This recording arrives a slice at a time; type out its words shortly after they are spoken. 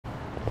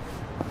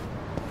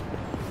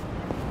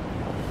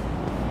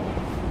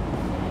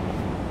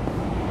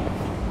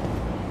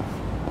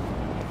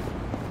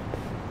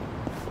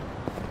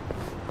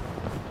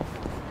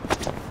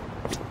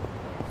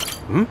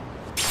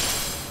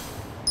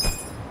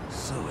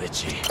So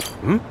itchy.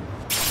 Hmm?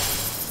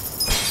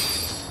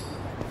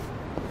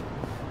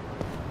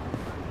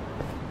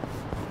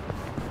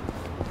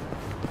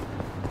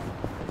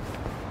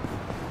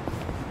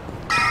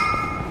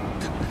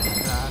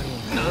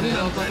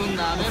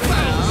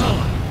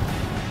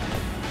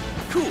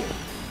 Cool.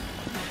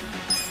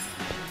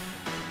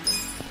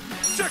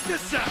 Check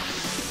this out.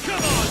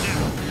 Come on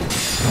now.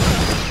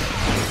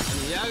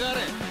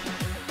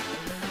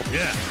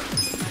 Yeah.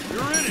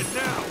 You're in it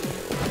now.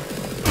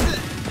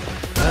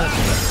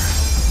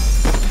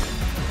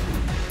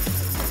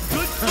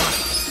 Good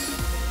fight.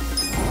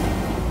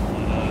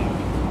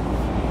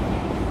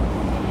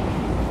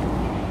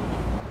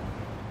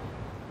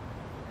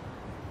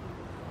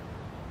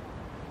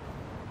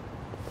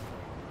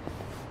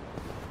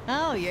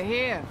 Oh, you're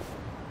here.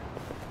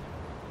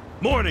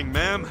 Morning,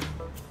 ma'am.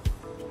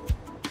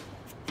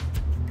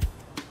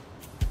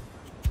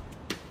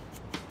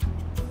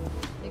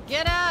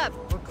 Get up!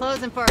 We're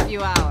closing for a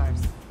few hours.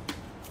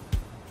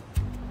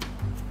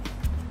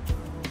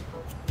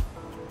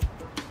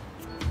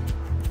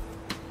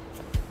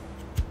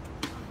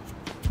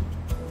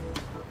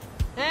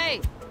 Hey!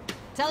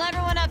 Tell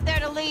everyone up there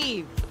to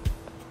leave.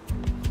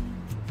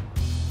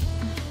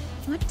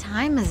 What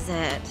time is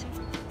it?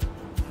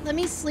 Let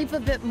me sleep a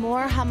bit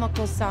more,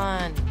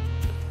 Hamako-san.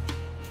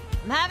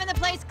 I'm having the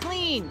place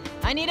clean.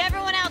 I need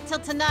everyone out till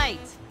tonight.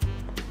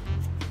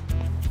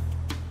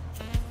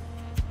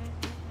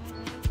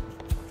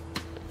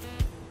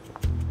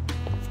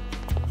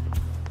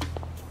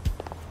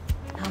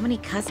 How many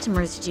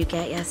customers did you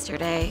get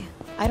yesterday?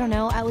 I don't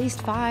know, at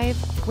least 5.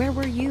 Where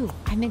were you?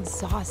 I'm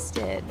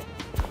exhausted.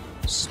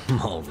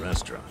 Small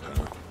restaurant,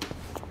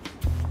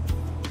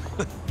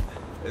 huh?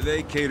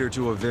 They cater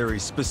to a very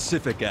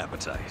specific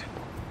appetite.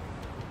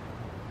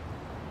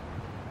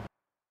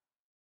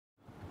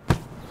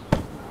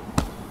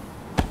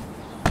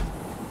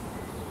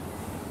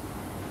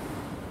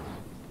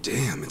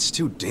 Damn, it's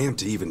too damp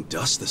to even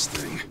dust this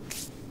thing.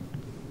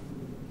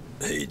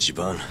 Hey,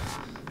 Ichiban.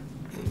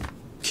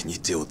 Can you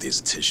deal with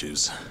these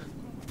tissues?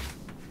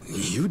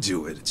 You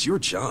do it. It's your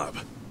job.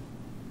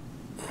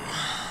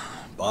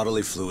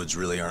 Bodily fluids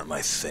really aren't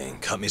my thing.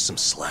 Cut me some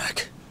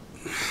slack.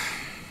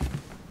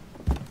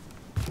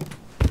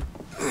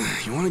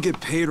 You want to get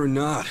paid or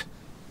not?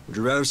 Would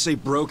you rather say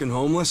broke and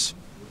homeless?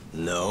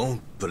 No,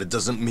 but it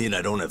doesn't mean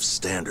I don't have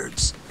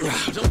standards.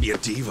 Don't be a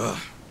diva.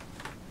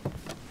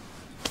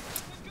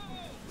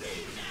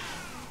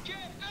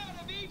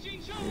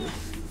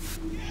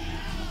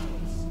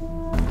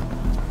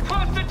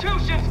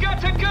 Prostitution's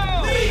got to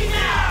go! Leave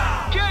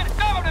now! Get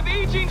out of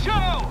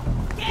Ijincho!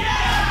 Get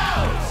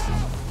out!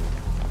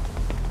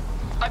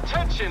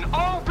 Attention,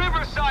 all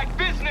Riverside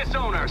business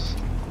owners!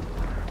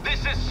 This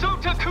is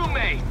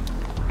Sotakume,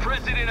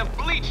 president of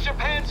Bleach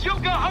Japan's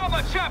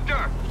Yokohama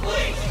chapter!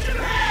 Bleach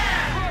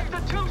Japan!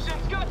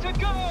 Prostitution's got to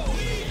go!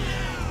 Leave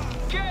now!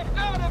 Get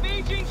out of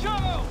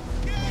Ijincho!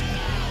 Get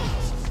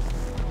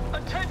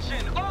out!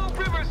 Attention, all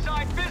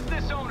Riverside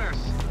business owners!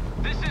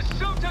 This is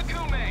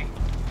Sotakume,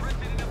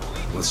 president of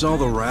Bleach. What's all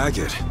the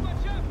racket?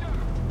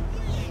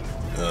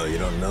 Oh, you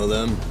don't know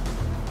them?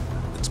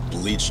 It's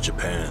Bleach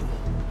Japan.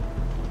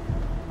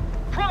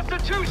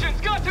 Prostitution's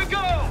got to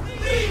go!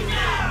 Leave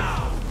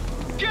now!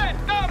 Get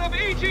out of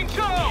Ijincho!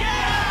 Get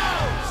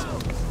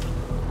out!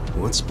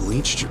 What's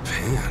Bleach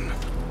Japan?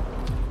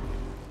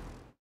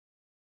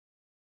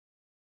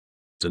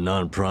 It's a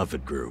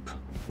non-profit group,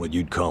 what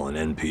you'd call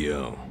an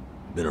NPO.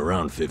 Been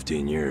around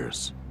 15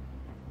 years.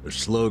 Their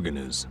slogan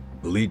is,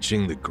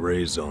 bleaching the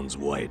gray zones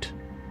white.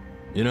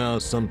 You know how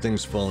some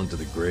things fall into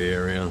the gray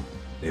area,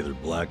 neither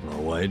black nor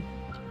white?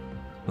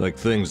 Like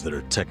things that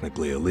are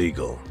technically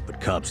illegal, but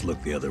cops look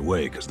the other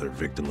way because they're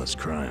victimless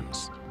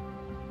crimes.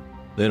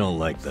 They don't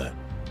like that.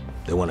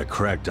 They want to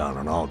crack down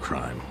on all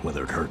crime,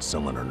 whether it hurts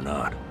someone or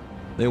not.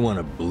 They want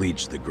to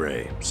bleach the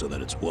gray so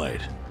that it's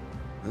white.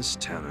 This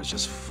town is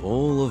just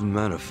full of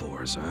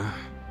metaphors, huh?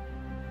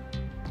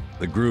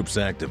 The group's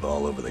active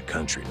all over the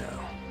country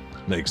now.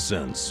 Makes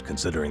sense,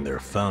 considering their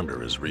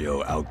founder is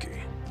Ryo Aoki.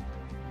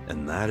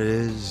 And that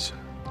is...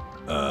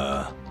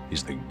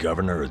 He's the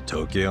governor of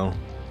Tokyo?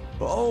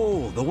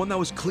 Oh, the one that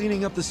was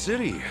cleaning up the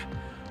city.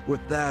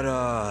 With that,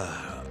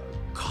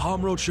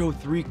 Kamurocho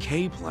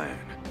 3K plan.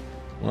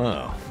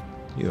 Wow,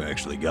 you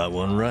actually got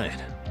one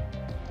right.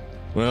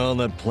 Well,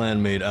 that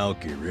plan made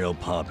Aoki real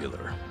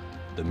popular.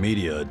 The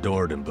media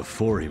adored him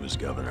before he was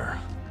governor,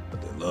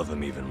 but they love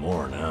him even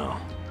more now.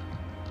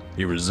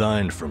 He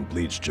resigned from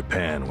Bleach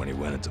Japan when he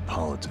went into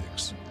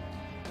politics.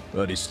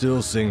 But he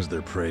still sings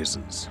their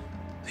praises.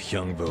 The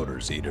young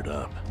voters eat it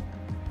up.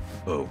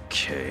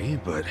 Okay,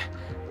 but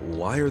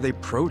why are they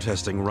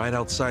protesting right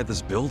outside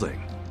this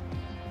building?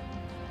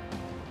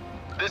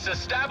 This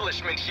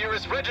establishment here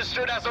is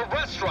registered as a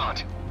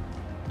restaurant,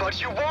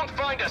 but you won't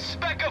find a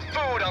speck of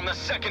food on the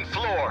second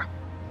floor.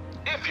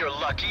 If you're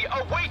lucky,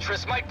 a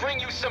waitress might bring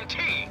you some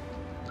tea.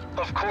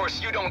 Of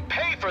course, you don't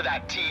pay for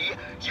that tea,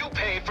 you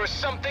pay for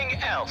something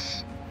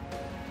else.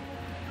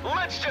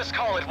 Let's just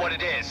call it what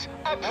it is,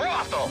 a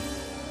brothel.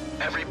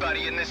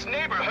 Everybody in this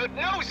neighborhood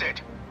knows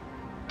it.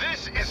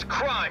 This is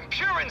crime,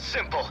 pure and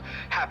simple,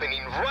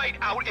 happening right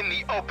out in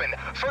the open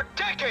for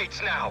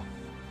decades now.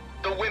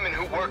 The women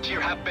who work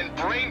here have been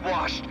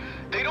brainwashed.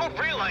 They don't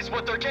realize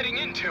what they're getting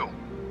into.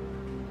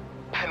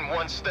 And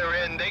once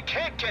they're in, they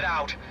can't get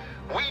out.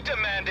 We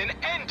demand an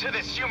end to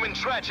this human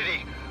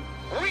tragedy.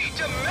 We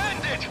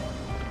demand it!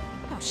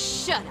 Oh,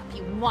 shut up,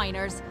 you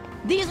whiners.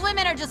 These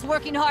women are just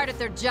working hard at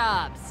their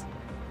jobs.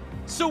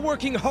 So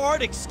working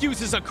hard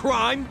excuses a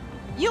crime?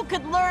 You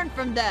could learn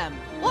from them.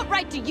 What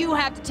right do you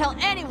have to tell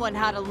anyone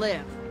how to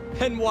live?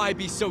 And why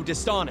be so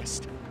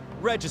dishonest?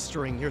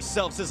 Registering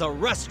yourselves as a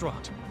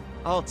restaurant.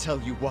 I'll tell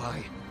you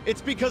why.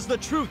 It's because the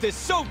truth is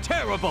so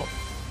terrible!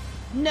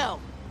 No.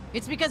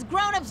 It's because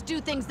grown-ups do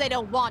things they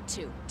don't want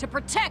to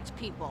protect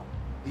people.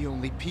 The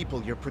only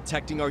people you're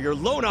protecting are your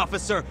loan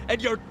officer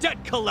and your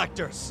debt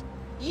collectors!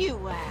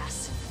 You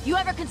ass. You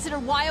ever consider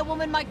why a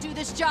woman might do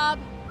this job?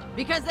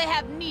 Because they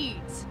have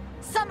needs.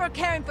 Some are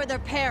caring for their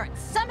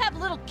parents. Some have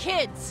little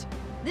kids.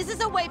 This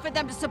is a way for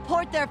them to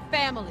support their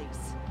families.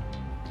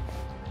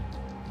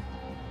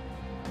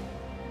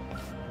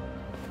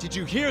 Did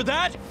you hear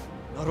that?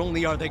 Not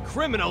only are they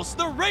criminals,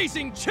 they're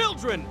raising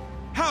children!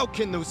 How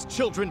can those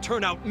children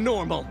turn out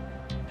normal?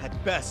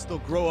 At best, they'll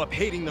grow up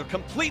hating their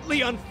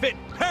completely unfit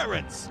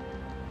parents!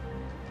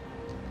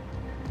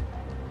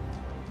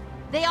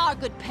 They are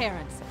good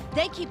parents.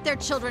 They keep their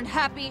children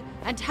happy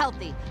and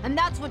healthy, and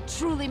that's what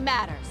truly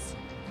matters.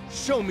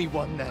 Show me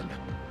one, then.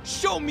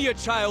 Show me a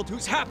child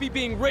who's happy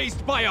being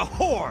raised by a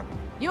whore!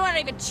 You aren't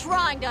even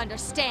trying to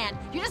understand.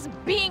 You're just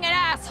being an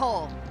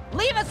asshole.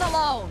 Leave us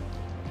alone!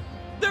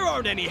 There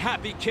aren't any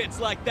happy kids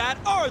like that,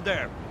 are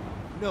there?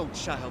 No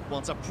child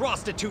wants a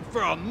prostitute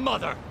for a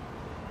mother!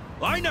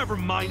 I never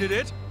minded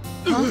it!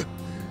 Huh?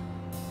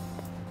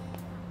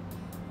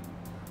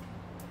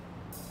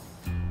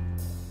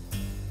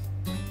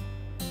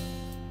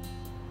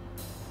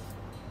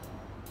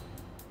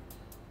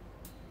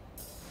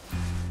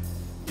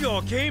 You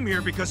all came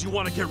here because you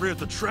want to get rid of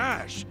the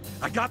trash.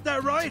 I got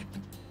that right?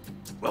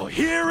 Well,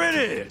 here it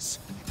is!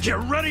 Get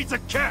ready to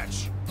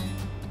catch!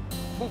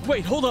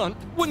 Wait, hold on.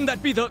 Wouldn't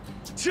that be the...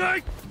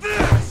 Take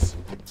this!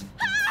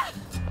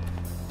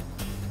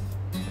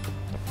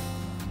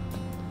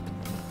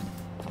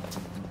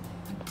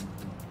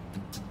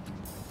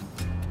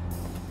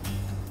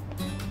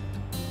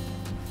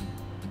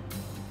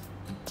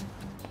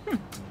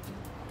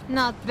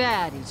 Not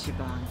bad,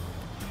 Ichiban.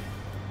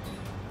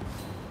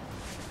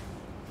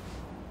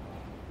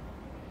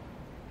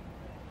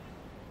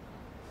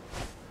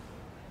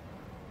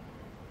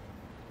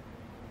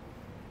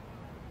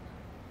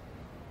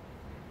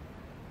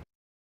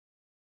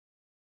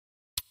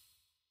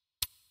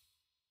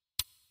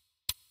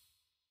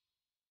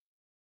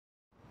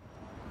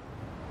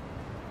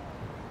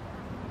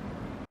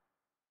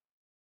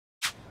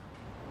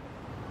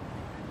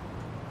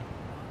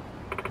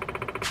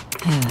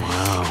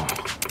 Wow.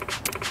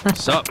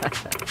 Sup?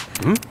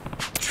 Hmm?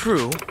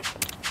 True.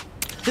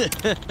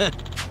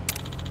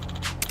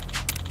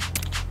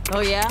 Oh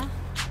yeah?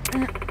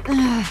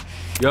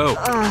 Yo.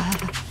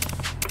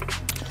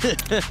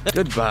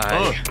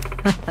 Goodbye.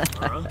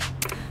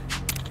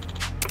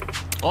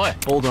 Oi!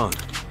 Hold on.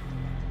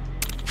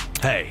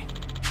 Hey.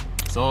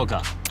 そう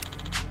か。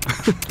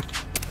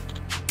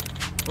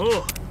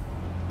Oh.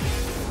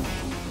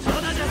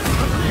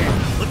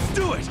 Let's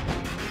do it!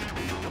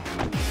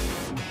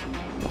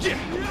 Yeah.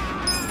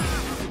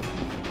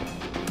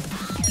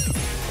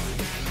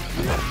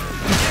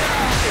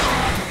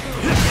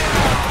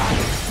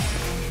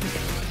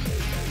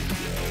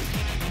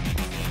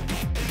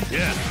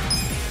 Yeah.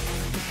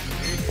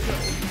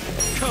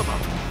 Come on.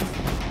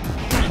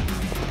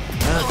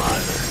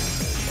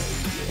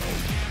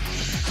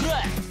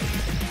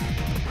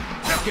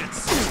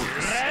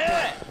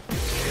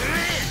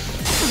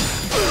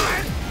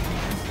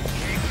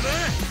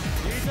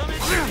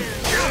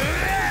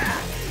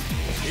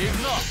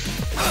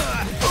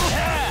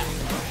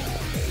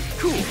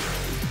 Cool.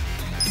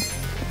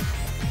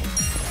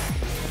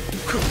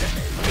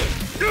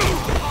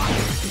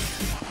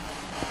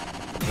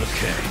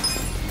 Okay.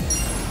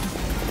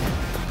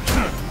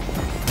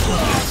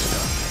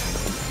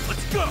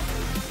 Let's go.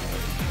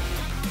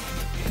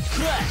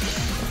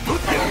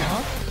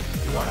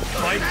 You wanna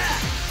fight?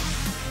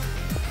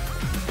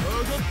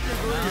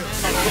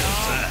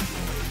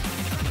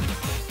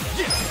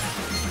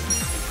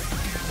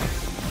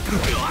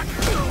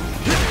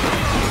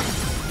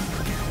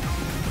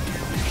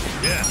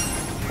 Yeah.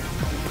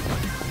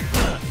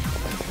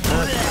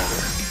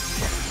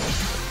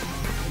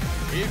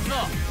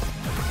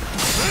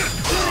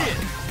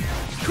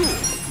 Cool.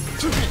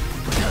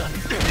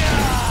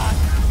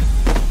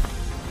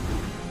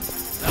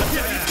 That's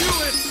how you do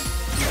it.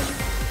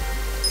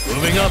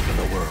 Moving up in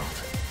the world.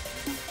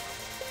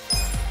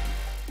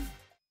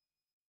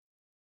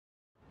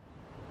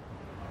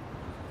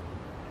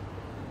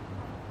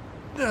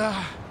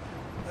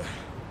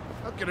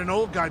 How can an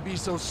old guy be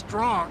so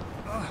strong?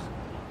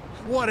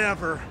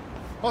 Whatever.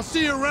 I'll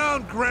see you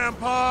around,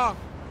 Grandpa!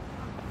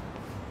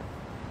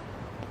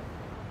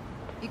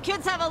 You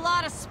kids have a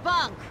lot of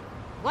spunk.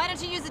 Why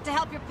don't you use it to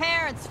help your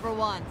parents for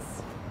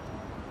once?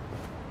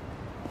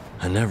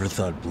 I never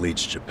thought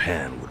Bleach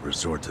Japan would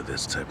resort to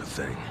this type of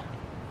thing.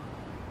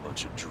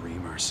 Bunch of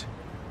dreamers.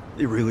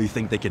 They really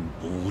think they can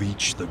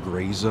bleach the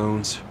gray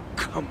zones?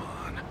 Come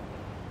on.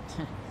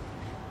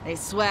 They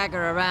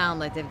swagger around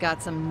like they've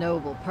got some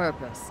noble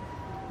purpose.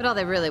 But all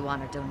they really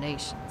want are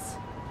donations.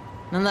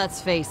 And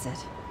let's face it,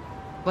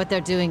 what they're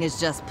doing is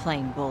just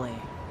plain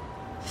bullying.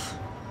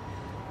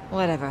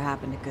 Whatever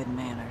happened to good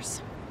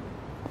manners?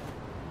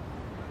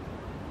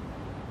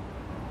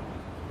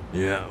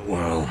 Yeah,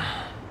 well,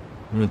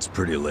 it's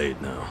pretty late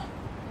now.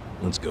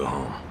 Let's go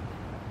home.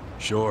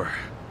 Sure.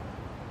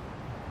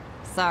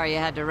 Sorry you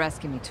had to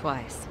rescue me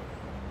twice.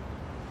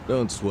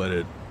 Don't sweat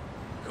it.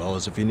 Call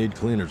us if you need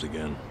cleaners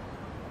again.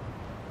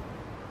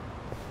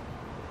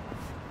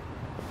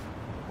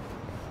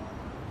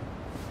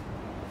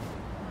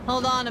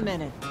 Hold on a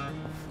minute.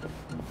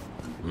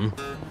 You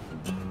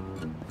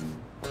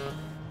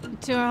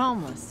two are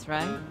homeless,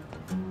 right?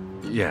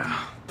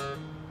 Yeah.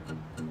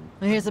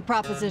 Well, here's a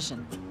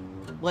proposition.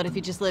 What if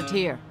you just lived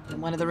here, in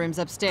one of the rooms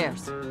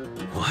upstairs?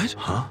 What?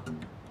 Huh?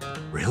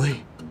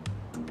 Really?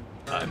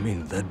 I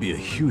mean, that'd be a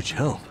huge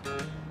help.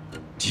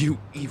 Do you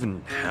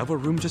even have a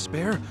room to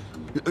spare?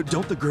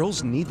 Don't the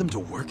girls need them to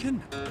work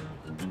in?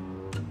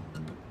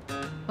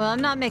 Well,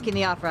 I'm not making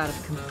the offer out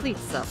of complete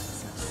selflessness.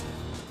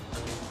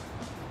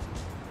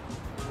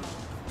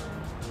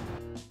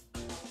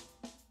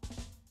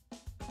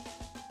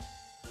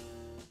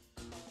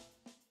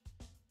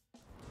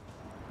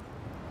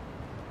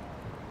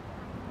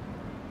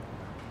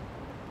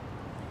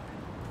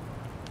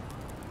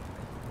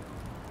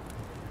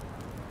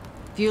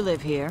 If you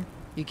live here,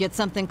 you get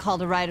something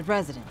called a right of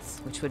residence,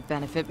 which would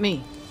benefit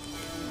me.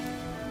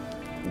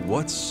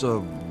 What's a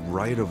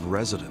right of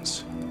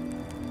residence?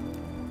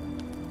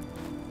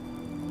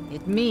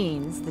 It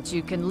means that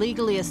you can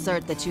legally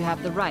assert that you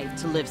have the right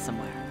to live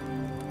somewhere.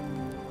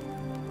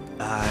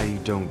 I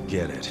don't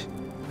get it.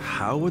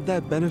 How would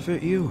that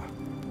benefit you?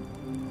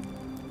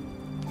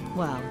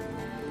 Well,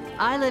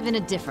 I live in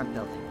a different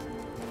building.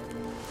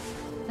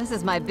 This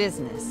is my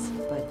business,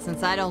 but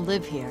since I don't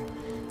live here,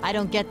 I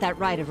don't get that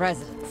right of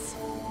residence.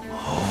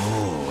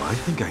 Oh, I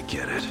think I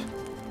get it.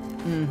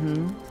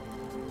 Mm-hmm.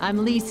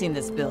 I'm leasing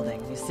this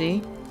building, you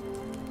see?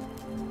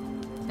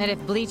 And if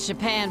Bleach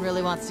Japan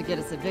really wants to get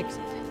us evicted,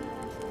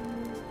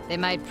 they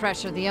might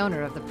pressure the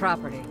owner of the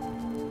property.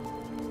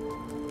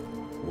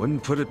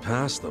 Wouldn't put it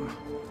past them.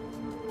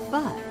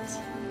 But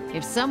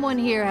if someone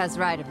here has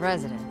right of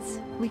residence,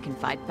 we can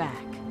fight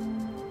back.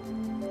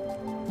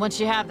 Once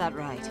you have that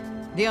right,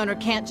 the owner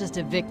can't just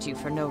evict you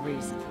for no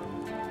reason.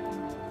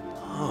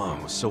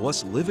 Oh, so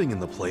us living in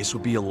the place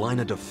would be a line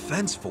of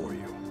defense for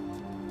you.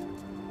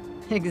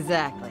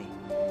 Exactly.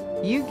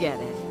 You get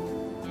it.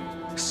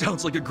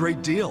 Sounds like a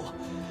great deal.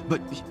 But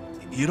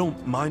you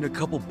don't mind a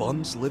couple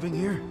bums living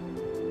here?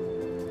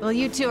 Well,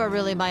 you two are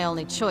really my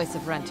only choice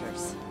of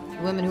renters.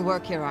 The women who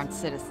work here aren't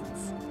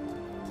citizens.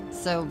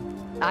 So,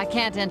 I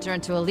can't enter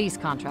into a lease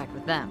contract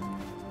with them.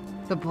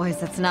 But boys,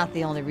 that's not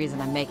the only reason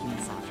I'm making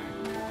this offer.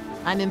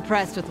 I'm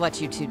impressed with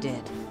what you two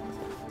did.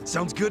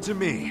 Sounds good to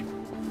me.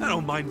 I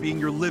don't mind being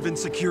your live-in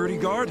security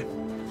guard.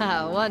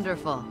 Ah,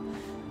 wonderful.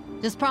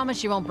 Just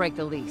promise you won't break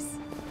the lease.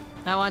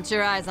 I want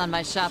your eyes on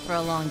my shop for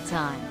a long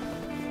time.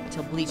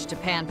 Until Bleach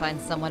Japan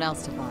finds someone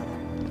else to bother.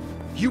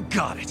 You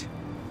got it.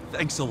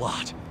 Thanks a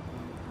lot.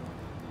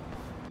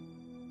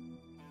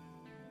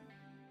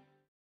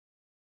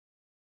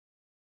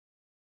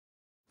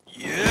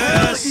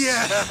 Yes!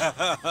 Yeah!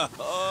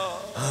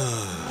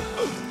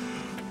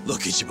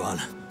 Look,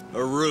 Ichiban.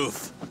 A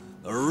roof.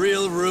 A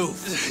real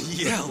roof.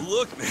 Yeah,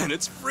 look, man,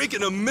 it's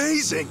freaking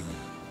amazing.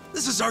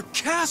 This is our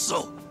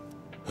castle.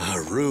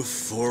 A roof,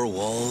 4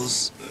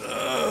 walls,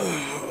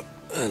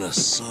 and a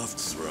soft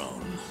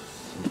throne.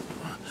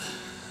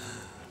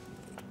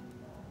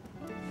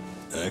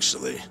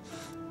 Actually,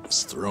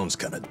 this throne's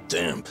kind of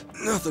damp.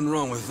 Nothing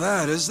wrong with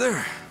that, is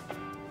there?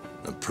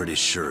 I'm pretty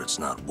sure it's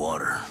not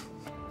water.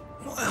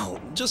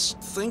 Well, just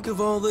think of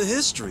all the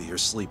history you're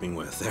sleeping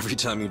with every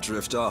time you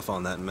drift off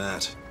on that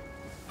mat.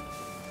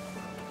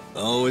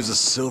 Always a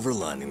silver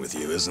lining with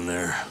you, isn't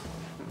there?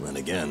 Then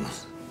again,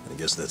 I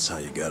guess that's how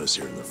you got us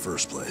here in the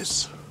first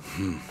place.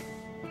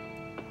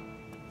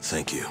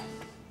 Thank you,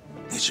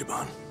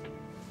 Ichiban.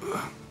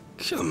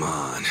 Come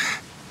on.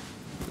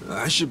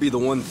 I should be the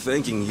one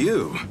thanking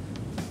you.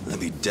 I'd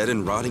be dead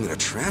and rotting in a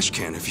trash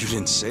can if you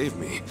didn't save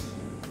me.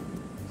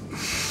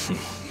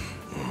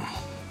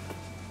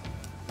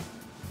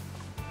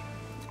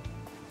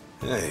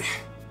 Hey,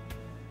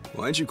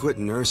 why'd you quit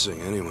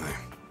nursing anyway?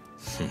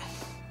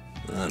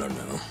 I don't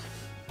know.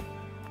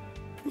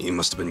 You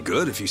must have been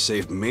good if you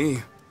saved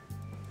me.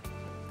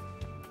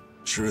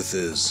 Truth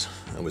is,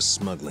 I was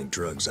smuggling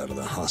drugs out of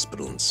the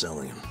hospital and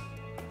selling them.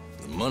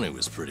 The money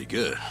was pretty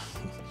good.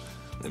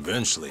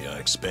 Eventually, I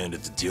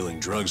expanded to dealing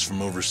drugs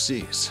from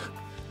overseas.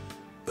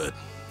 But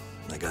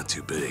I got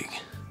too big.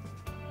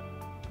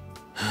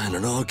 And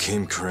it all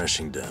came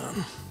crashing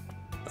down.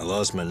 I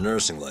lost my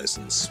nursing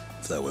license,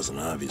 if that wasn't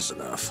obvious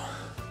enough.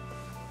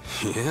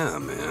 Yeah,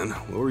 man.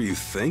 What were you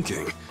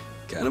thinking?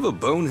 Kind of a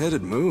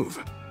boneheaded move.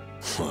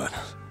 What?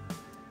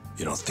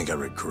 You don't think I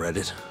regret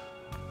it?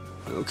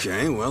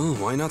 Okay, well,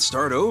 why not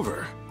start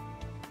over?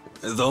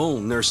 The whole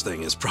nurse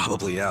thing is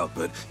probably out,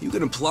 but you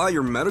can apply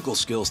your medical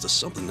skills to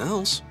something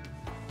else.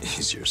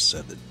 Easier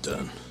said than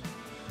done.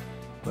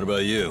 What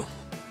about you?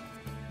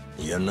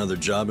 You got another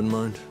job in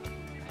mind?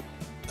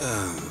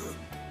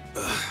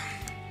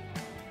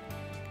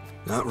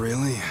 Not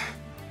really.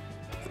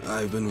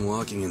 I've been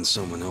walking in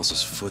someone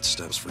else's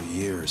footsteps for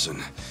years,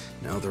 and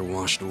now they're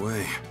washed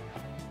away.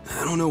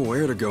 I don't know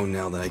where to go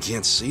now that I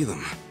can't see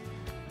them.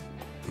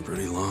 I'm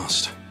pretty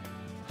lost.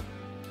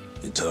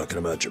 You talking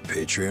about your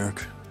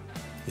patriarch?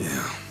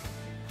 Yeah.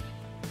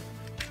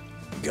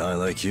 A guy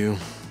like you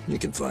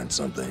can find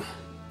something.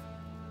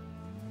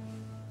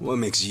 What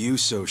makes you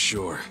so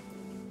sure?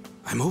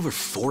 I'm over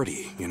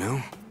 40, you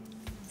know?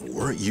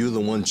 Weren't you the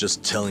one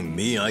just telling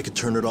me I could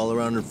turn it all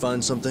around and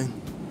find something?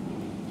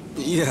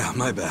 Yeah,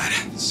 my bad.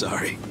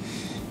 Sorry.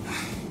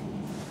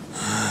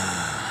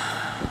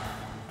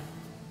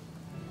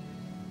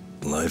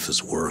 Life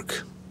is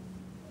work.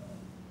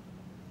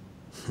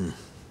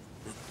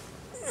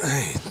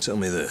 Hey, tell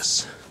me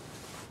this.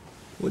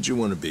 What'd you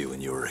want to be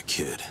when you were a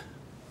kid?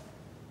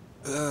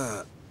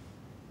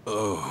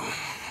 Oh.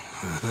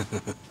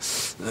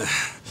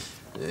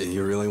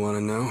 You really want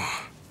to know?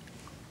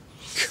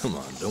 Come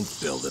on, don't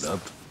build it up.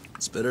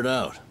 Spit it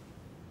out.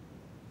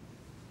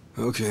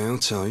 Okay, I'll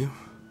tell you.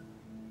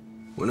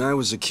 When I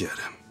was a kid,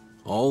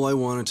 all I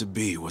wanted to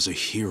be was a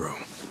hero.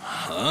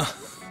 Huh?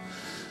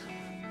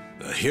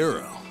 A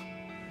hero?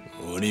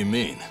 What do you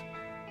mean?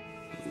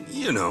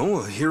 You know,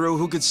 a hero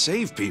who could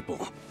save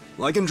people.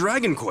 Like in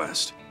Dragon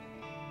Quest.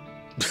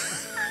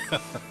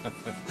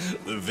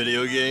 The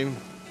video game?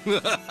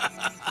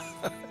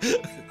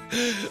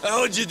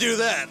 How'd you do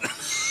that?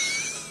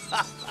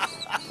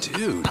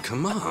 Dude,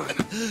 come on.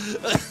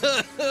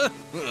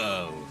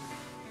 Oh,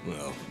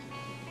 well,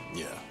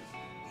 yeah.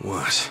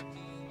 What?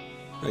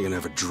 I can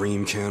have a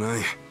dream, can't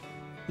I?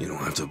 You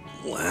don't have to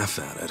laugh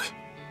at it.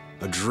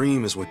 A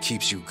dream is what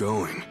keeps you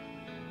going.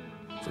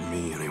 For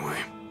me, anyway.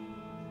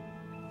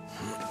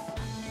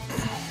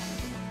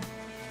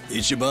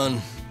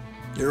 Ichiban,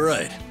 you're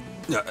right.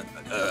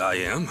 I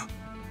am?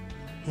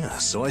 Yeah,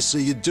 so I say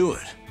you do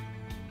it.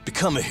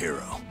 Become a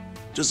hero.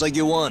 Just like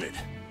you wanted.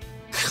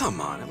 Come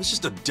on, I was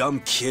just a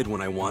dumb kid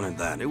when I wanted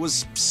that. It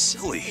was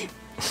silly.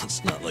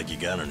 It's not like you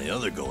got any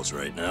other goals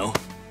right now.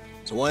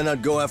 So why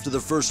not go after the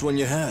first one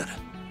you had?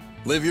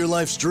 Live your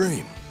life's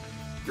dream.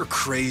 You're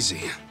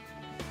crazy.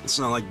 It's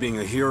not like being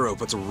a hero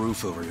puts a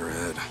roof over your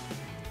head.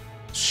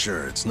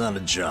 Sure, it's not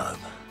a job.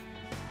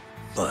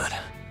 But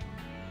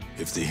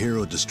if the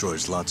hero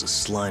destroys lots of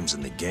slimes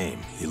in the game,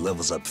 he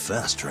levels up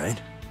fast, right?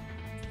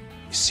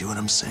 You see what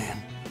I'm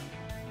saying?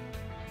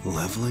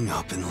 Leveling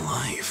up in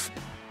life.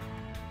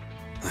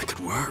 That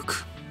could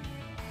work.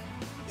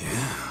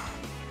 Yeah.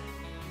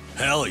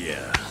 Hell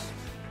yeah.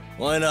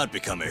 Why not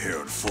become a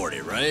hero at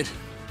 40, right?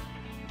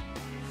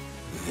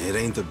 It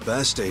ain't the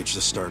best age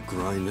to start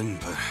grinding,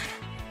 but...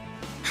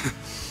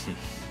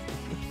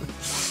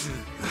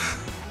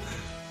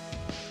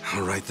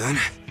 All right then.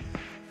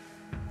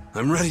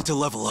 I'm ready to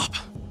level up.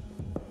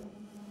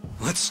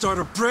 Let's start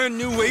a brand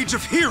new age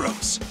of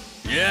heroes!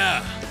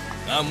 Yeah,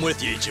 I'm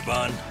with you,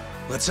 Ichiban.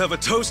 Let's have a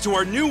toast to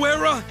our new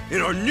era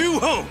in our new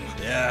home!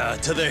 Yeah,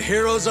 to the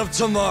heroes of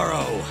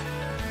tomorrow.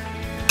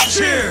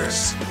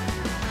 Cheers!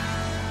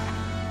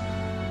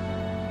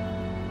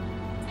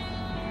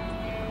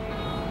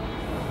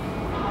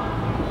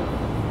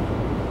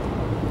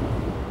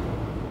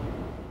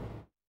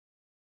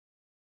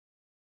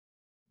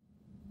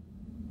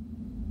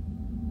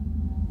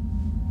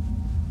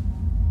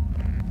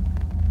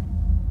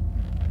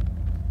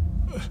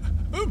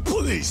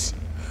 Please,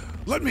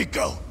 let me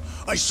go.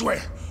 I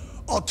swear,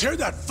 I'll tear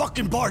that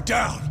fucking bar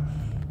down.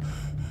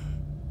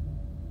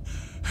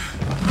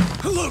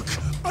 Look,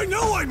 I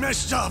know I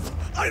messed up.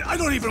 I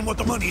don't even want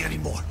the money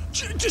anymore.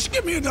 Just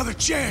give me another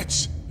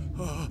chance.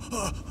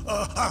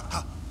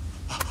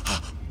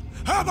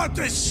 How about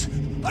this?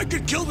 I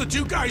could kill the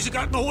two guys who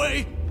got in the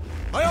way.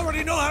 I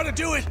already know how to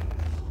do it.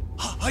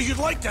 You'd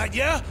like that,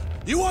 yeah?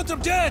 You want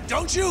them dead,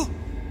 don't you?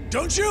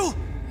 Don't you?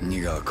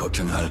 네가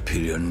걱정할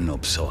필요는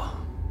없어.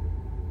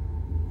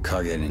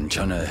 가게는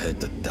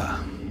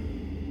전화해뒀다.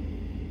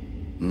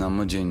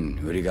 나머진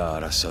우리가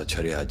알아서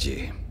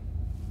처리하지.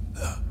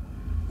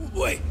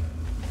 Wait,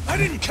 I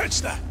didn't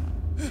catch that.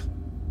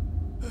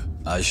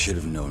 I should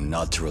have known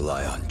not to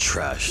rely on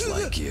trash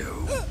like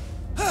you.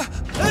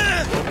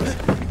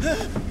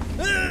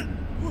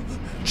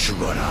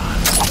 죽어라.